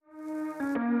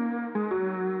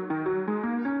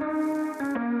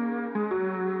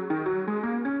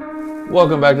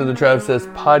Welcome back to the Trav Says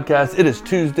podcast. It is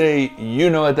Tuesday. You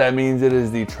know what that means. It is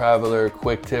the Traveler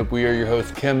Quick Tip. We are your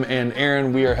hosts, Kim and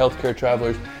Aaron. We are healthcare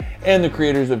travelers and the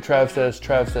creators of Trav Says.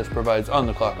 Trav Says provides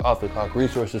on-the-clock, off-the-clock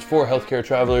resources for healthcare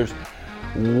travelers.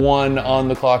 One on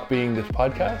the clock being this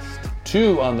podcast.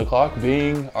 Two on the clock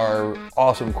being our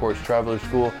awesome course, Traveler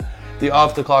School. The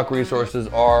off-the-clock resources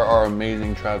are our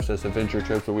amazing Trav Says adventure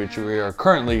trips, which we are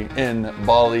currently in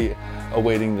Bali,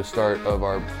 awaiting the start of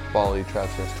our Bali Trav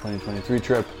Says 2023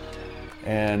 trip.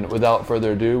 And without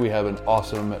further ado, we have an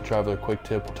awesome Traveler Quick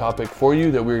Tip topic for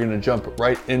you that we're going to jump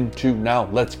right into now.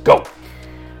 Let's go!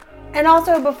 And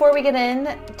also, before we get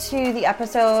into the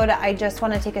episode, I just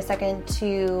want to take a second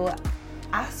to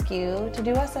ask you to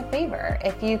do us a favor.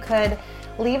 If you could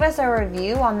leave us a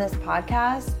review on this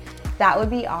podcast, that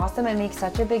would be awesome. It makes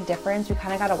such a big difference. We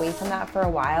kind of got away from that for a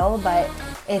while, but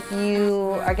if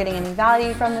you are getting any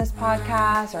value from this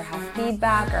podcast or have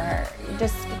feedback or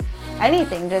just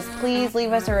anything, just please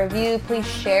leave us a review. Please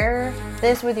share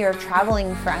this with your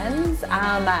traveling friends.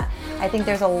 I think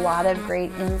there's a lot of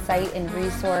great insight and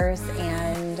resource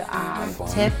and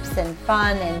tips and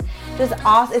fun and just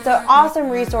awesome. It's an awesome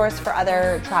resource for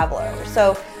other travelers.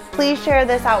 So please share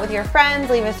this out with your friends.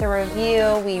 Leave us a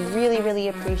review. We really, really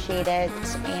appreciate it.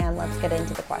 And let's get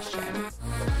into the question.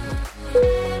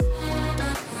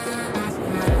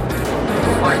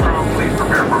 Please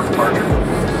prepare for departure.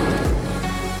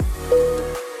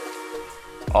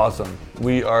 Awesome.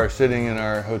 We are sitting in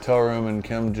our hotel room and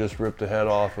Kim just ripped the head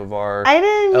off of our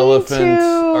elephant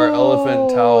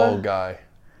towel guy.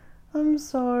 I'm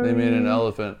sorry. They made an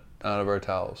elephant out of our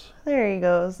towels. There he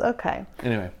goes. Okay.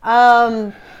 Anyway.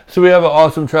 So we have an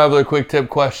awesome Traveler Quick Tip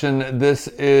question. This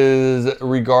is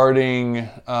regarding,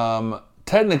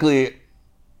 technically,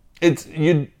 if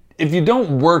you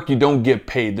don't work, you don't get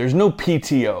paid. There's no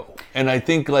PTO. And I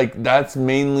think that's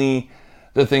mainly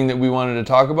the thing that we wanted to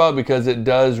talk about because it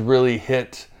does really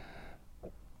hit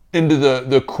into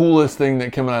the coolest thing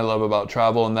that Kim and I love about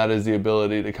travel, and that is the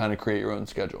ability to kind of create your own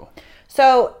schedule.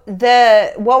 So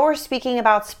what we're speaking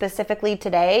about specifically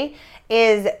today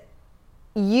is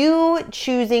you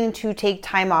choosing to take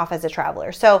time off as a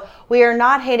traveler. So we are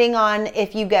not hitting on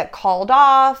if you get called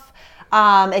off,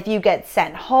 if you get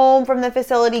sent home from the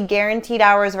facility, guaranteed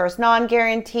hours versus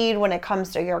non-guaranteed when it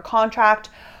comes to your contract.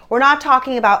 We're not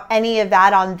talking about any of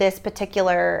that on this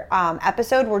particular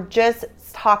episode. We're just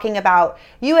talking about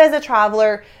you as a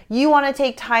traveler. You want to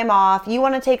take time off. You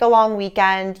want to take a long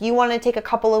weekend. You want to take a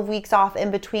couple of weeks off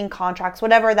in between contracts,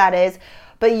 whatever that is.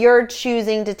 But you're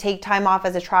choosing to take time off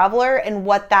as a traveler, and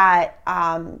what that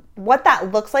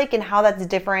looks like and how that's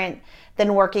different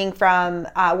than working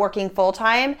full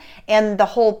time and the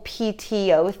whole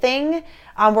PTO thing.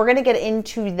 We're going to get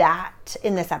into that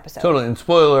in this episode. Totally. And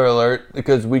spoiler alert,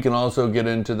 because we can also get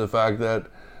into the fact that,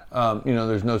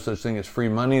 there's no such thing as free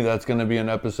money. That's going to be an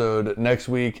episode next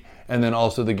week. And then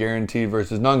also the guaranteed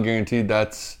versus non-guaranteed,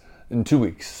 that's in 2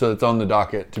 weeks. So it's on the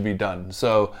docket to be done.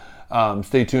 So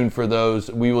stay tuned for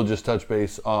those. We will just touch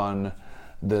base on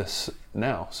this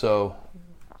now. So.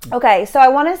 Okay. So I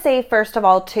want to say, first of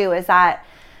all, too, is that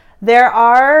there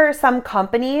are some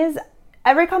companies.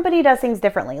 Every company does things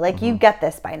differently. You get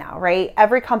this by now, right?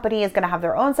 Every company is going to have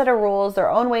their own set of rules,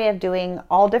 their own way of doing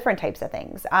all different types of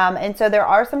things. And so there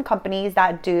are some companies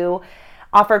that do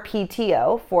offer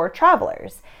PTO for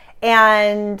travelers.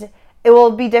 And it will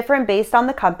be different based on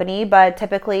the company, but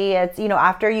typically it's,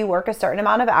 after you work a certain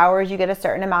amount of hours, you get a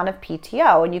certain amount of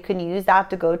PTO, and you can use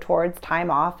that to go towards time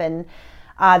off and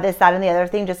this, that, and the other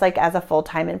thing, just like as a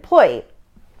full-time employee.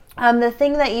 The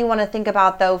thing that you want to think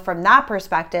about, though, from that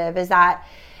perspective is that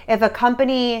if a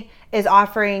company is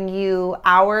offering you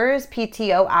hours,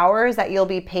 PTO hours that you'll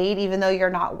be paid even though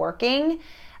you're not working,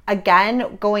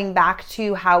 again, going back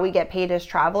to how we get paid as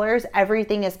travelers,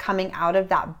 everything is coming out of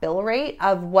that bill rate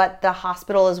of what the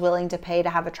hospital is willing to pay to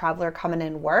have a traveler come in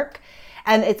and work.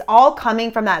 And it's all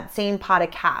coming from that same pot of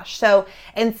cash. So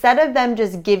instead of them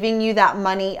just giving you that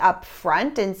money up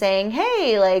front and saying,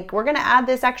 hey, we're going to add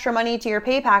this extra money to your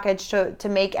pay package to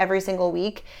make every single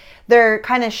week, they're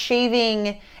kind of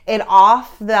shaving it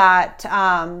off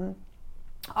from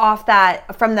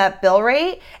that bill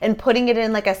rate and putting it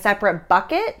in a separate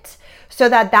bucket so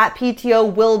that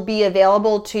PTO will be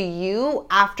available to you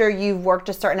after you've worked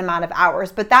a certain amount of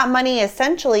hours. But that money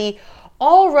essentially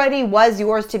already was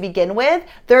yours to begin with.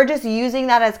 They're just using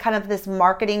that as kind of this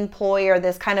marketing ploy or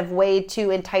this kind of way to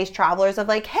entice travelers of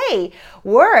hey,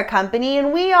 we're a company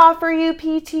and we offer you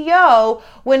PTO,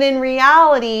 when in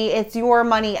reality, it's your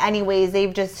money anyways.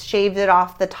 They've just shaved it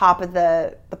off the top of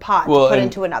the pot to put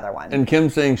into another one. And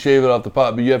Kim's saying shave it off the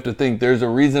pot, but you have to think there's a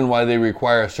reason why they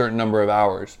require a certain number of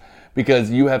hours. because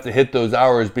you have to hit those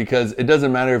hours, because it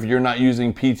doesn't matter if you're not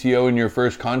using PTO in your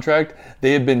first contract.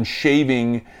 They have been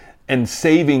shaving and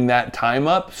saving that time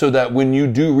up so that when you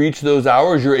do reach those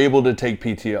hours, you're able to take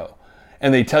PTO.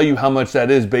 And they tell you how much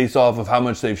that is based off of how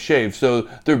much they've shaved. So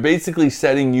they're basically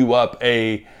setting you up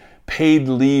a paid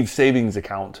leave savings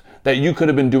account that you could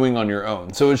have been doing on your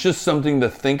own. So it's just something to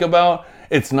think about.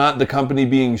 It's not the company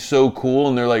being so cool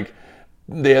and they're like,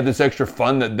 they have this extra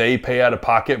fund that they pay out of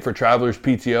pocket for travelers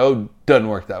PTO. Doesn't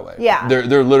work that way. Yeah.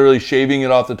 They're literally shaving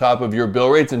it off the top of your bill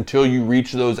rates until you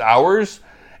reach those hours,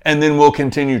 and then we'll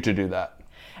continue to do that.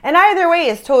 And either way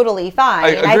is totally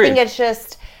fine. I think it's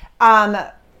just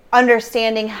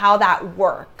understanding how that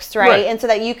works, right? And so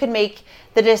that you can make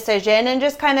the decision and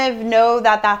just kind of know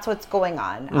that that's what's going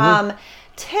on.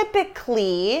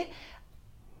 Typically,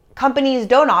 companies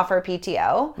don't offer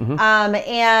PTO.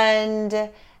 And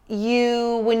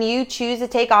when you choose to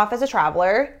take off as a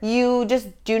traveler, you just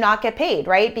do not get paid,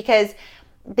 right? Because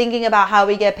thinking about how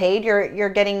we get paid,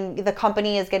 the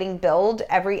company is getting billed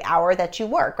every hour that you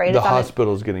work, right? The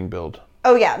hospital is getting billed.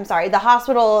 Oh yeah, I'm sorry. The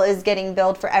hospital is getting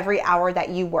billed for every hour that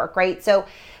you work, right? So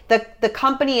the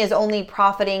company is only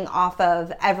profiting off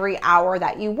of every hour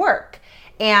that you work.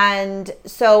 And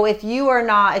so if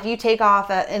you take off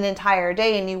an entire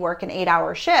day and you work an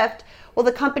 8-hour shift, well,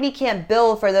 the company can't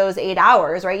bill for those 8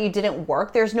 hours, right? You didn't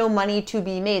work. There's no money to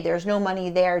be made. There's no money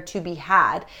there to be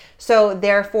had. So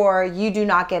therefore, you do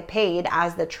not get paid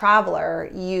as the traveler.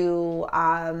 You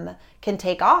can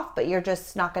take off, but you're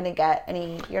just not going to get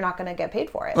you're not going to get paid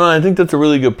for it. Well, I think that's a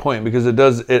really good point, because it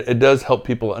does help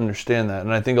people understand that.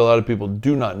 And I think a lot of people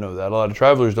do not know that. A lot of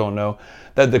travelers don't know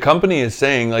that the company is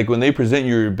saying, like, when they present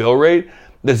you your bill rate,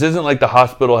 this isn't like the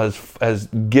hospital has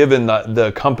given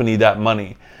the company that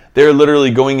money. They're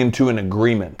literally going into an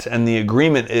agreement. And the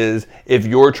agreement is, if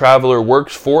your traveler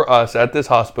works for us at this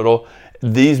hospital,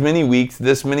 these many weeks,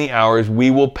 this many hours,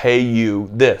 we will pay you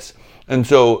this. And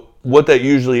so what that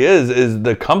usually is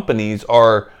the companies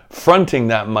are fronting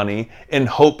that money in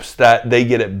hopes that they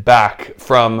get it back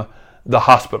from the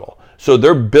hospital. So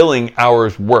they're billing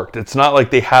hours worked. It's not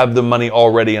like they have the money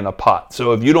already in a pot.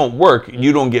 So if you don't work,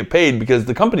 you don't get paid because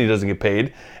the company doesn't get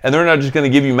paid, and they're not just going to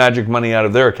give you magic money out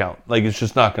of their account. Like, it's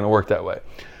just not going to work that way.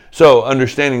 So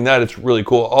understanding that, it's really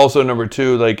cool. Also, number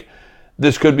two, like,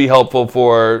 this could be helpful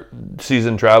for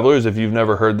seasoned travelers if you've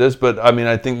never heard this, but I mean,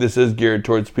 I think this is geared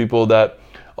towards people that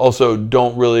also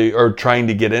don't really are trying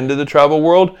to get into the travel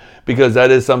world, because that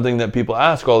is something that people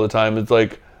ask all the time. It's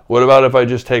like, what about if I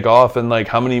just take off, and like,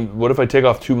 what if I take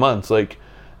off 2 months? Like,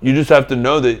 you just have to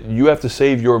know that you have to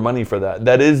save your money for that.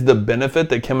 That is the benefit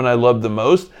that Kim and I love the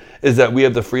most, is that we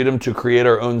have the freedom to create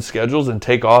our own schedules and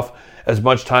take off as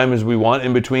much time as we want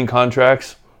in between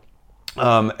contracts.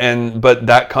 But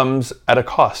that comes at a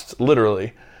cost,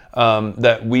 literally,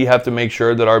 that we have to make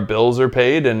sure that our bills are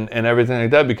paid and everything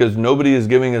like that, because nobody is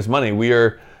giving us money. We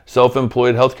are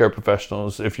self-employed healthcare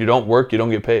professionals. If you don't work, you don't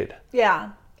get paid.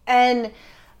 Yeah. And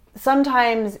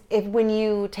sometimes when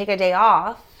you take a day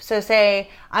off, so say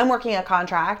I'm working a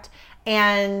contract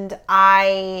and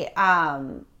I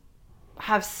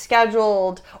have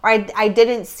scheduled, or I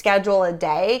didn't schedule a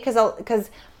day because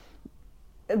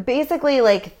basically,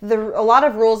 like, a lot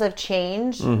of rules have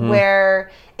changed,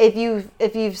 where if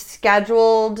you've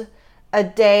scheduled a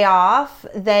day off,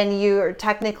 then you're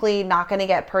technically not going to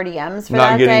get per diems for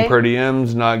that day. Not getting per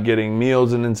diems, not getting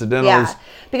meals and incidentals. Yeah,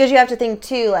 because you have to think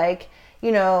too, like,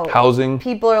 you know, housing.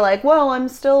 People are like, well, I'm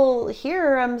still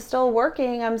here, I'm still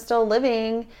working, I'm still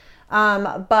living.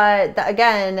 But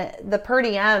again, the per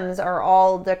diems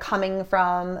they're coming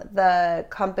from the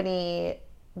company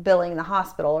billing the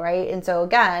hospital, right? And so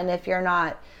again, if you're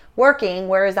not working,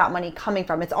 where is that money coming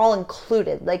from? It's all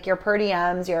included, like your per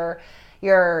diems,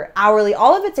 your hourly,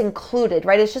 all of it's included,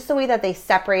 right? It's just the way that they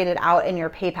separate it out in your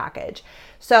pay package.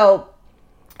 So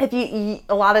if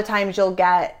a lot of times you'll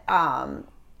get a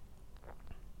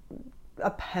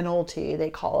penalty, they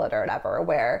call it, or whatever,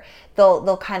 where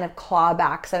they'll kind of claw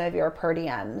back some of your per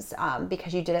diems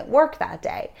because you didn't work that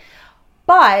day.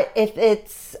 But if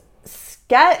it's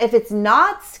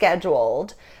not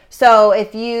scheduled, so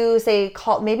if you say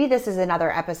maybe this is another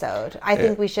episode. I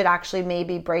think we should actually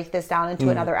maybe break this down into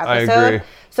another episode. I agree.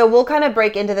 So we'll kind of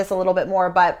break into this a little bit more,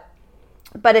 but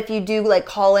if you do like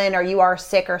call in or you are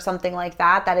sick or something like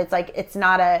that it's like, it's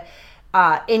not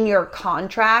in your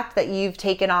contract that you've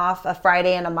taken off a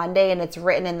Friday and a Monday and it's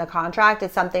written in the contract.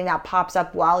 It's something that pops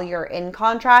up while you're in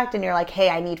contract and you're like, hey,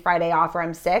 I need Friday off or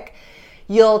I'm sick.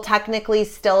 You'll technically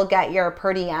still get your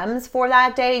per diems for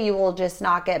that day. You will just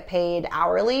not get paid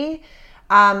hourly.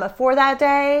 for that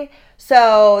day.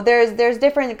 So there's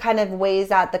different kind of ways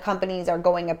that the companies are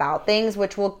going about things,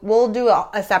 which we'll do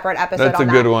a separate episode on that. That's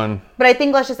a good one. But I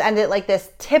think let's just end it like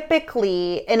this.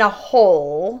 Typically, in a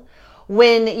whole,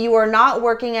 when you are not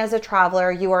working as a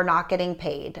traveler, you are not getting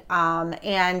paid.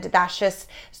 And that's just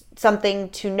something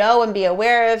to know and be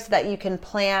aware of so that you can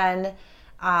plan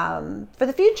for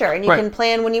the future, and you can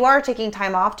plan when you are taking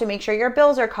time off to make sure your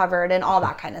bills are covered and all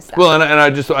that kind of stuff. Well, and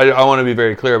I want to be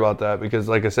very clear about that, because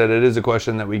like I said, it is a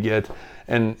question that we get,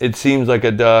 and it seems like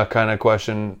a duh kind of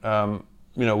question,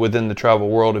 within the travel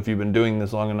world. If you've been doing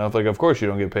this long enough, like, of course you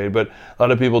don't get paid, but a lot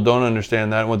of people don't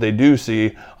understand that. And what they do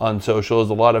see on social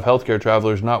is a lot of healthcare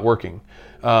travelers not working.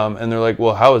 And they're like,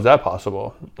 well, how is that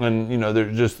possible? And,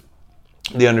 there's just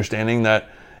the understanding that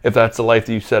if that's the life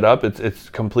that you set up, it's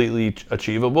completely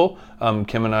achievable.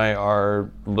 Kim and I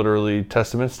are literally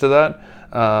testaments to that.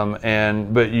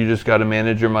 But you just got to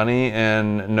manage your money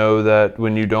and know that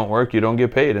when you don't work, you don't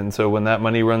get paid. And so when that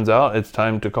money runs out, it's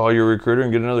time to call your recruiter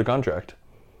and get another contract.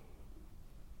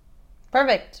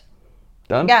 Perfect.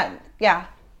 Done? Yeah.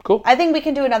 Cool. I think we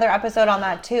can do another episode on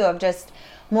that too, of just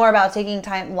more about taking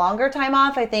longer time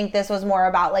off. I think this was more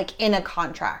about like in a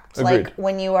contract. Agreed. Like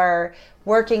when you are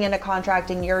working in a contract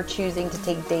and you're choosing to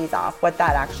take days off, what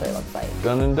that actually looks like.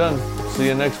 Done and done. See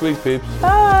you next week, peeps.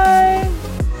 Bye.